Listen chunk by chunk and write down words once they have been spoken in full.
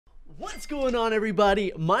What's going on,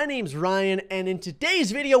 everybody? My name's Ryan, and in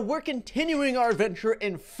today's video, we're continuing our adventure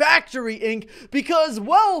in Factory Inc. because,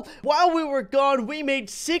 well, while we were gone, we made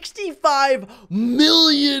 $65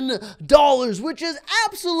 million, which is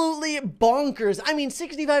absolutely bonkers. I mean,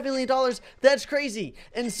 $65 million, that's crazy.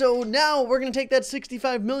 And so now we're going to take that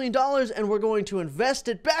 $65 million and we're going to invest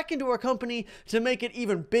it back into our company to make it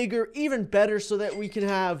even bigger, even better, so that we can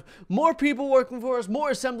have more people working for us,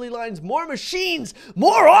 more assembly lines, more machines,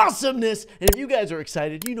 more awesomeness. And if you guys are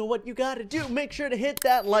excited, you know what you gotta do. Make sure to hit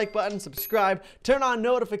that like button, subscribe, turn on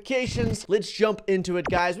notifications. Let's jump into it,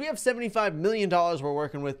 guys. We have $75 million we're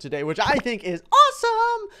working with today, which I think is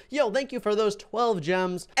awesome. Yo, thank you for those 12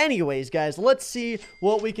 gems. Anyways, guys, let's see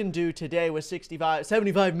what we can do today with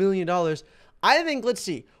 $75 million. I think, let's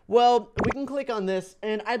see. Well, we can click on this,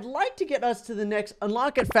 and I'd like to get us to the next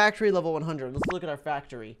unlock at factory level 100. Let's look at our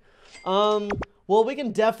factory. Well, we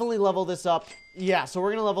can definitely level this up. Yeah, so we're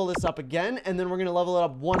going to level this up again, and then we're going to level it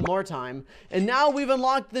up one more time. And now we've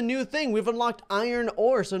unlocked the new thing. We've unlocked iron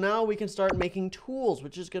ore, so now we can start making tools,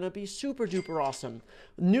 which is going to be super duper awesome.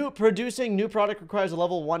 Producing new product requires a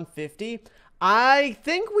level 150. I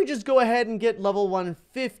think we just go ahead and get level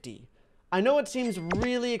 150. I know it seems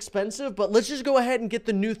really expensive, but let's just go ahead and get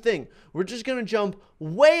the new thing. We're just going to jump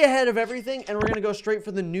way ahead of everything, and we're going to go straight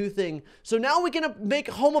for the new thing. So now we can make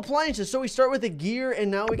home appliances. So we start with the gear, and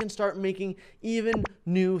now we can start making even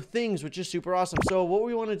new things, which is super awesome. So what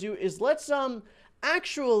we want to do is what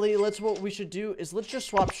we should do is let's just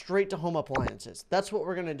swap straight to home appliances. That's what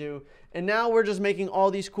we're going to do. And now we're just making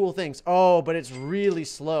all these cool things. Oh, but it's really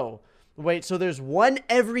slow. Wait, so there's one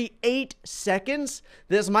every 8 seconds?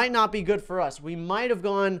 This might not be good for us. We might have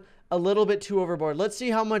gone a little bit too overboard. Let's see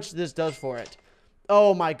how much this does for it.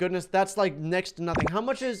 Oh my goodness, that's like next to nothing. How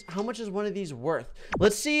much is one of these worth?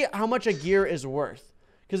 Let's see how much a gear is worth.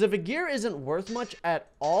 Because if a gear isn't worth much at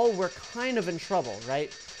all, we're kind of in trouble,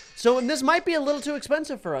 right? So this might be a little too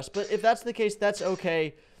expensive for us, but if that's the case, that's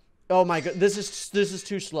okay. Oh my god, this is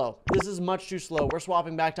too slow. This is much too slow. We're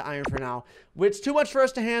swapping back to iron for now. It's too much for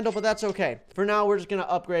us to handle, but that's okay. For now, we're just gonna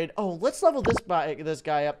upgrade. Oh, let's level this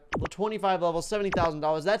guy up. 25 levels,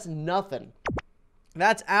 $70,000. That's nothing.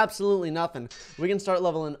 That's absolutely nothing. We can start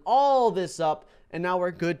leveling all this up, and now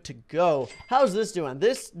we're good to go. How's this doing?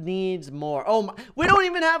 This needs more. Oh my, we don't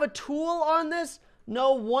even have a tool on this?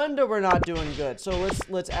 No wonder we're not doing good. So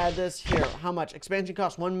let's add this here. How much? Expansion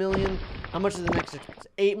cost 1 million. How much is the next?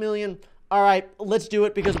 8 million. All right, let's do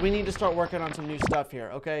it because we need to start working on some new stuff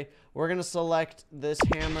here. Okay, we're gonna select this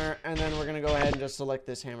hammer, and then we're gonna go ahead and just select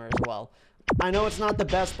this hammer as well. I know it's not the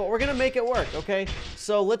best, but we're gonna make it work. Okay,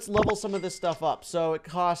 so let's level some of this stuff up. So it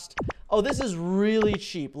cost. Oh, this is really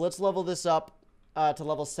cheap. Let's level this up to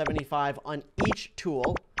level 75 on each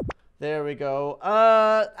tool. There we go.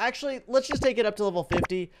 Actually, let's just take it up to level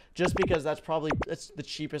 50, just because that's the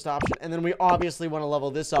cheapest option. And then we obviously want to level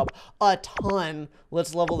this up a ton.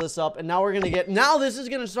 Let's level this up, and now this is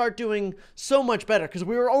going to start doing so much better, because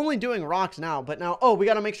we were only doing rocks now, but now, oh, we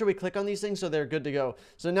got to make sure we click on these things so they're good to go.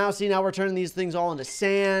 So now, see, now we're turning these things all into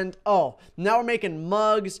sand. Oh, now we're making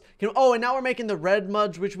mugs. Oh, and now we're making the red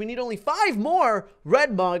mugs, which we need only 5 more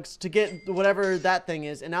red mugs to get whatever that thing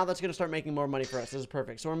is, and now that's going to start making more money for us. This is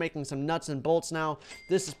perfect. So we're making some nuts and bolts now.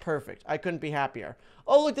 This is perfect. I couldn't be happier.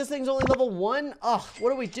 Oh, look, this thing's only level 1. Ugh,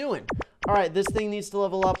 what are we doing? All right, this thing needs to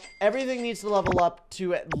level up. Everything needs to level up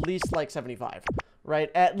to at least like 75, right?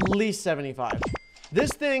 At least 75.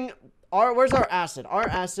 This thing, where's our acid? Our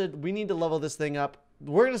acid, we need to level this thing up.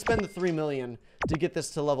 We're going to spend the 3 million to get this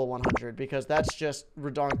to level 100, because that's just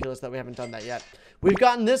ridiculous that we haven't done that yet. We've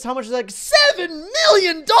gotten this. How much is that? $7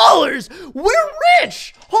 million! We're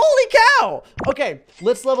rich! Holy cow! Okay,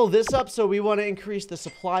 let's level this up. So we want to increase the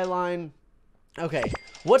supply line. Okay,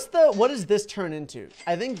 what does this turn into?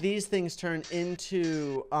 I think these things turn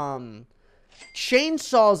into,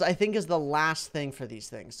 chainsaws, I think, is the last thing for these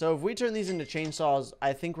things. So if we turn these into chainsaws,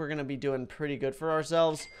 I think we're going to be doing pretty good for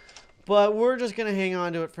ourselves. But we're just going to hang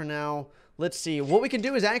on to it for now. Let's see. What we can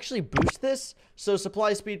do is actually boost this. So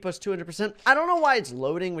supply speed plus 200%. I don't know why it's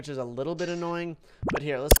loading, which is a little bit annoying. But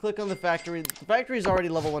here, let's click on the factory. The factory is already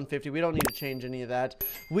level 150. We don't need to change any of that.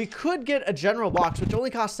 We could get a general box, which only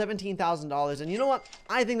costs $17,000. And you know what?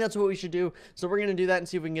 I think that's what we should do. So we're going to do that and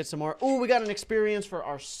see if we can get some more. Oh, we got an experience for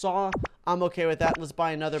our saw. I'm okay with that. Let's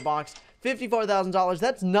buy another box. $54,000.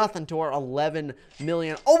 That's nothing to our 11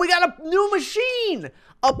 million. Oh, we got a new machine!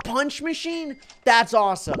 A punch machine? That's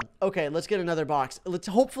awesome. Okay, let's get another box.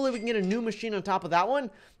 Hopefully we can get a new machine on top of that one.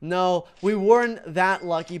 No, we weren't that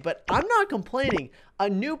lucky, but I'm not complaining. A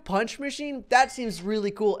new punch machine, that seems really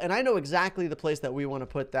cool, and I know exactly the place that we want to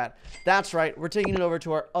put that. That's right, we're taking it over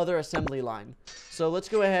to our other assembly line. So let's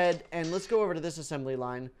go ahead and let's go over to this assembly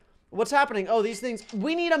line. What's happening? Oh, these things,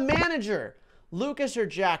 we need a manager. Lucas or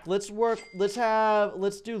Jack, let's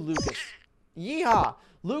do Lucas. Yeehaw.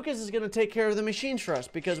 Lucas is going to take care of the machines for us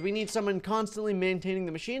because we need someone constantly maintaining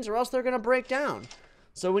the machines or else they're going to break down.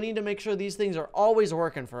 So we need to make sure these things are always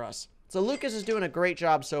working for us. So Lucas is doing a great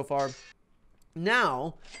job so far.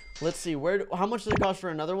 Now, let's see, how much does it cost for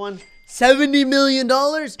another one? $70 million?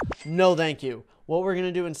 No, thank you. What we're going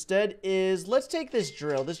to do instead is let's take this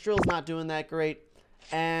drill. This drill's not doing that great.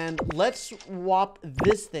 And let's swap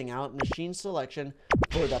this thing out, machine selection,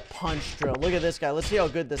 for the punch drill. Look at this guy. Let's see how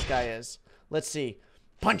good this guy is. Let's see.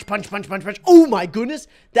 Punch, punch, punch, punch, punch. Oh my goodness.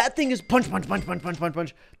 That thing is punch, punch, punch, punch, punch, punch,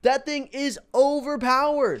 punch. That thing is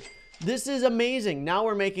overpowered. This is amazing. Now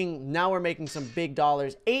we're making some big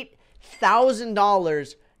dollars.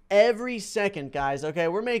 $8,000 every second, guys. Okay,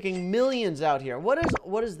 we're making millions out here. What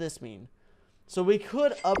does this mean? So we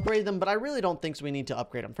could upgrade them, but I really don't think so we need to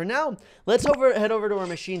upgrade them. For now, let's head over to our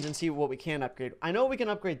machines and see what we can upgrade. I know we can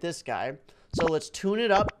upgrade this guy. So let's tune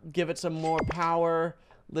it up, give it some more power.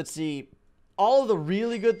 Let's see. All of the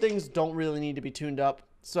really good things don't really need to be tuned up.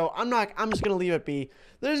 So I'm just going to leave it be.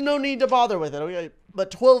 There's no need to bother with it, okay?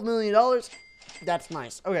 But $12 million, that's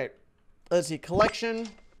nice. Okay, let's see. Collection.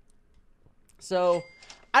 So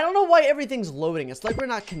I don't know why everything's loading. It's like we're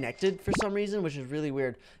not connected for some reason, which is really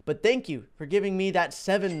weird. But thank you for giving me that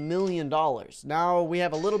 $7 million. Now we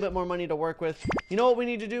have a little bit more money to work with. You know what we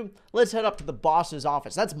need to do? Let's head up to the boss's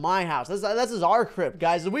office. That's my house. This is our crib,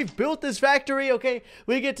 guys. We've built this factory, okay?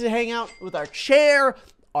 We get to hang out with our chair,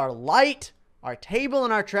 our light, our table,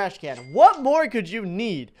 and our trash can. What more could you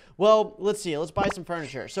need? Well, let's see. Let's buy some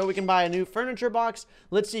furniture. So we can buy a new furniture box.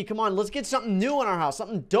 Let's see. Come on. Let's get something new in our house.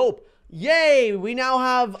 Something dope. Yay! We now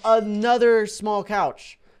have another small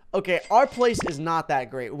couch. Okay, our place is not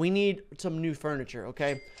that great. We need some new furniture,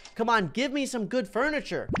 okay? Come on, give me some good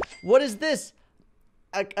furniture. What is this?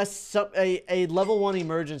 A level 1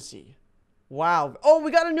 emergency. Wow. Oh,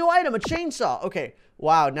 we got a new item, a chainsaw. Okay.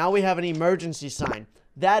 Wow, now we have an emergency sign.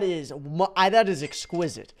 That is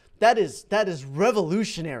exquisite. That is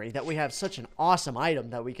revolutionary that we have such an awesome item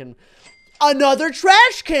that we can... Another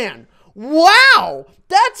trash can! Wow,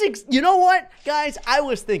 you know what, guys, I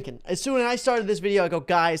was thinking, as soon as I started this video, I go,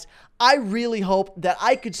 guys, I really hope that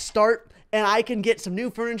I could start and I can get some new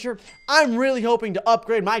furniture. I'm really hoping to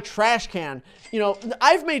upgrade my trash can. You know,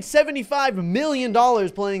 I've made $75 million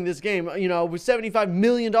playing this game, you know, with $75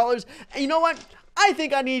 million. And you know what? I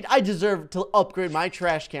think I deserve to upgrade my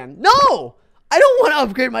trash can. No! I don't want to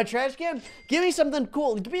upgrade my trash can. Give me something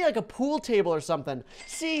cool. Give me like a pool table or something.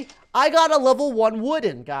 See, I got a level 1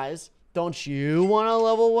 wooden, guys. Don't you want a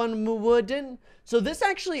level 1 wooden? So this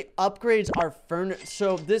actually upgrades our furniture.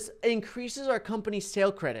 So this increases our company's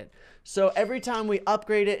sale credit. So every time we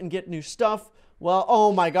upgrade it and get new stuff, well,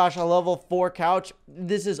 oh my gosh, a level 4 couch.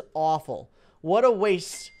 This is awful. What a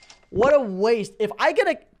waste. What a waste. If I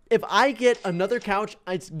get another couch,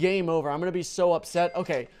 it's game over. I'm going to be so upset.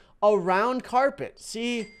 Okay, a round carpet.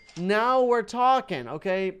 See, now we're talking.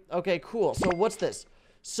 Okay, cool. So what's this?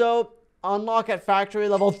 So unlock at factory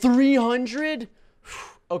level 300.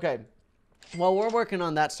 Okay, well, we're working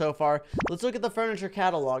on that so far. Let's look at the furniture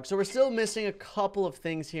catalog. So we're still missing a couple of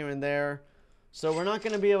things here and there, so we're not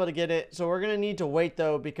going to be able to get it. So we're going to need to wait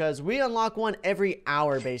though, because we unlock one every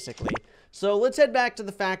hour basically. So let's head back to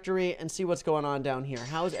the factory and see what's going on down here.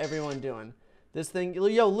 How's everyone doing? This thing,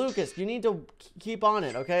 yo, Lucas, you need to keep on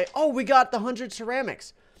it, okay? Oh, we got the 100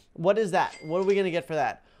 ceramics. What is that? What are we going to get for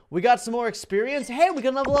that? We got some more experience. Hey, we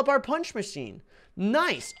can level up our punch machine.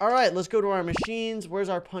 Nice. All right, let's go to our machines. Where's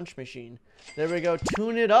our punch machine? There we go.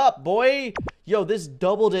 Tune it up, boy. Yo, this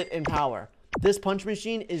doubled it in power. This punch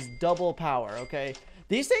machine is double power, okay?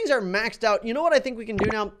 These things are maxed out. You know what I think we can do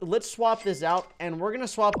now? Let's swap this out, and we're going to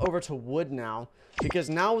swap over to wood now. Because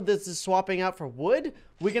now this is swapping out for wood,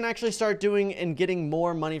 we can actually start doing and getting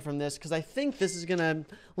more money from this. Because I think this is going to...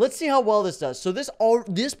 Let's see how well this does. So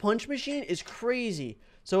this punch machine is crazy.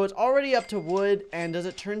 So it's already up to wood, and does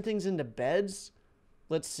it turn things into beds?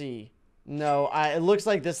 Let's see. No, it looks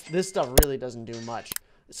like this stuff really doesn't do much.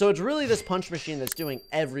 So it's really this punch machine that's doing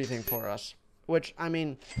everything for us. Which, I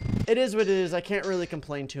mean, it is what it is. I can't really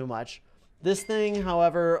complain too much. This thing,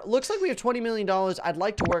 however, looks like we have $20 million. I'd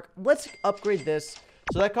like to work. Let's upgrade this.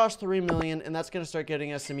 So that costs $3 million, and that's going to start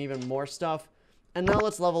getting us some even more stuff. And now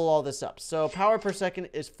let's level all this up. So power per second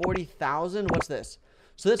is 40,000. What's this?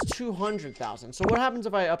 So that's 200,000. So what happens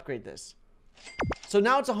if I upgrade this? So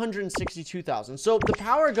now it's 162,000. So the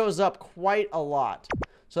power goes up quite a lot.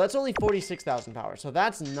 So that's only 46,000 power. So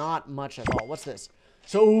that's not much at all. What's this?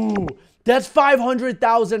 So, ooh, that's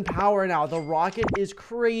 500,000 power now. The rocket is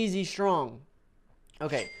crazy strong.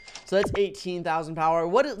 Okay, so that's 18,000 power.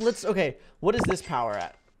 What is this power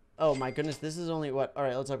at? Oh my goodness, this is only what? All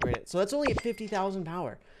right, let's upgrade it. So that's only at 50,000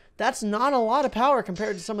 power. That's not a lot of power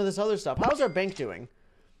compared to some of this other stuff. How's our bank doing?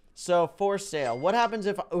 So for sale. What happens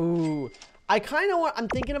if, ooh, I'm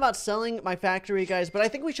thinking about selling my factory, guys, but I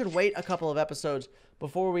think we should wait a couple of episodes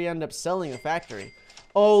before we end up selling a factory.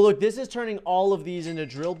 Oh, look, this is turning all of these into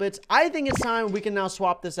drill bits. I think it's time we can now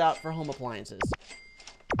swap this out for home appliances.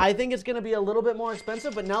 I think it's going to be a little bit more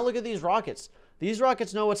expensive, but now look at these rockets. These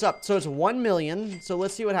rockets know what's up. So it's 1 million. So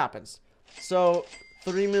let's see what happens. So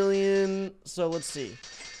 3 million. So let's see.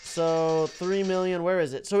 So 3 million. Where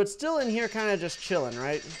is it? So it's still in here kind of just chilling,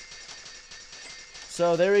 right?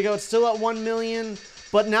 So there we go. It's still at 1 million.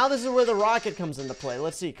 But now this is where the rocket comes into play.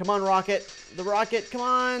 Let's see. Come on, rocket. The rocket. Come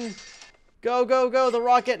on. Go, go, go. The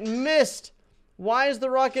rocket missed. Why is the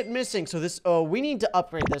rocket missing? So this, oh, we need to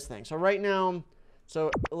upgrade this thing. So right now, so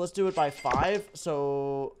let's do it by 5.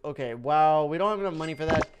 So, okay. Wow. We don't have enough money for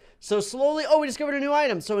that. So slowly, oh, we discovered a new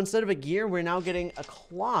item. So instead of a gear, we're now getting a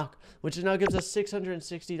clock, which now gives us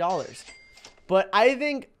 $660. But I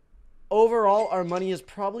think overall, our money has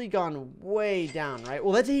probably gone way down, right?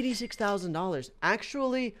 Well, that's $86,000.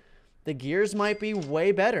 Actually, the gears might be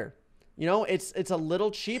way better. You know, it's a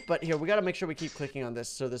little cheap, but here, we got to make sure we keep clicking on this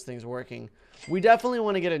so this thing's working. We definitely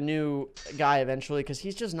want to get a new guy eventually because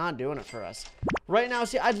he's just not doing it for us. Right now,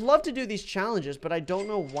 see, I'd love to do these challenges, but I don't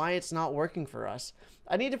know why it's not working for us.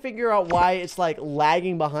 I need to figure out why it's like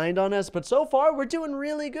lagging behind on us, but so far, we're doing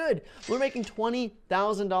really good. We're making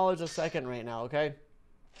 $20,000 a second right now, okay?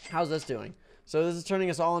 How's this doing? So this is turning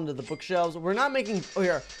us all into the bookshelves. We're not making, oh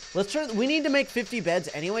here, we need to make 50 beds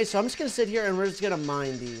anyway, so I'm just going to sit here and we're just going to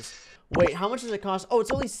mine these. Wait, how much does it cost? Oh,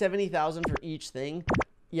 it's only 70,000 for each thing.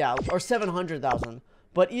 Yeah, or 700,000.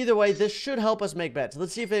 But either way, this should help us make beds.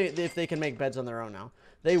 Let's see if they can make beds on their own now.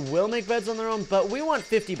 They will make beds on their own, but we want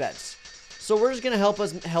 50 beds. So we're just going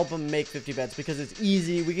to help them make 50 beds because it's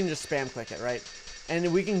easy. We can just spam click it, right?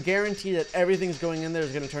 And we can guarantee that everything's going in there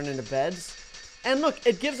is going to turn into beds. And look,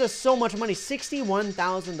 it gives us so much money,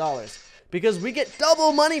 $61,000. Because we get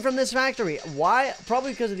double money from this factory. Why?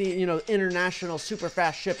 Probably because of the, you know, international super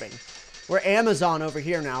fast shipping. We're Amazon over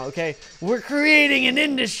here now, okay? We're creating an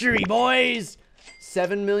industry, boys!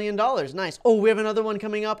 $7 million. Nice. Oh, we have another one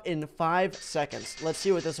coming up in 5 seconds. Let's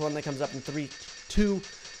see what this one that comes up in 3, 2,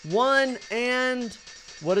 1, and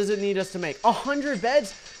what does it need us to make? 100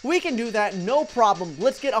 beds? We can do that, no problem.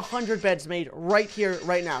 Let's get 100 beds made right here,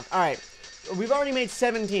 right now. All right. We've already made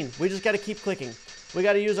 17. We just got to keep clicking. We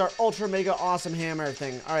got to use our ultra mega awesome hammer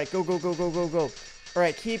thing. All right, go, go, go, go, go, go. All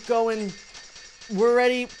right, keep going. We're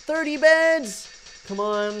ready. 30 beds. Come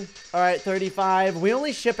on. All right, 35. We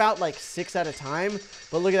only ship out like 6 at a time.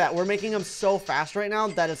 But look at that. We're making them so fast right now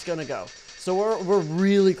that it's going to go. So we're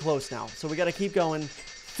really close now. So we got to keep going.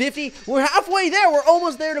 50. We're halfway there. We're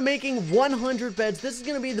almost there to making 100 beds. This is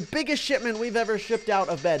going to be the biggest shipment we've ever shipped out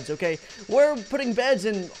of beds, okay? We're putting beds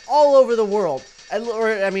in all over the world.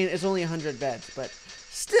 I mean, it's only 100 beds, but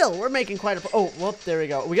still, we're making quite a... Oh, well, there we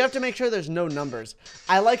go. We have to make sure there's no numbers.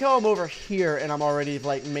 I like how I'm over here and I'm already,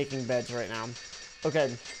 like, making beds right now.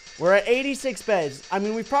 Okay, we're at 86 beds. I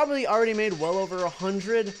mean, we've probably already made well over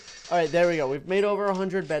 100. All right, there we go. We've made over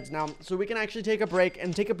 100 beds now, so we can actually take a break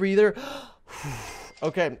and take a breather.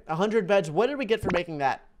 Okay, 100 beds. What did we get for making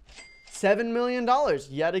that? $7 million.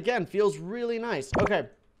 Yet again, feels really nice. Okay.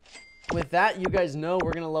 With that, you guys know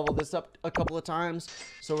we're going to level this up a couple of times.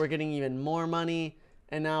 So we're getting even more money.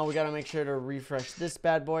 And now we got to make sure to refresh this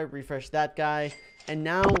bad boy, refresh that guy. And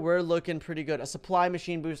now we're looking pretty good. A supply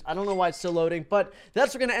machine boost. I don't know why it's still loading, but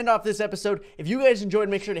that's going to end off this episode. If you guys enjoyed,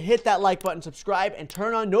 make sure to hit that like button, subscribe, and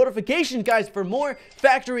turn on notifications, guys, for more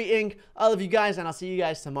Factory Inc. I love you guys, and I'll see you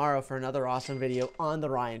guys tomorrow for another awesome video on the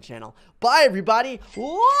Ryan channel. Bye, everybody.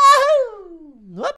 Woo!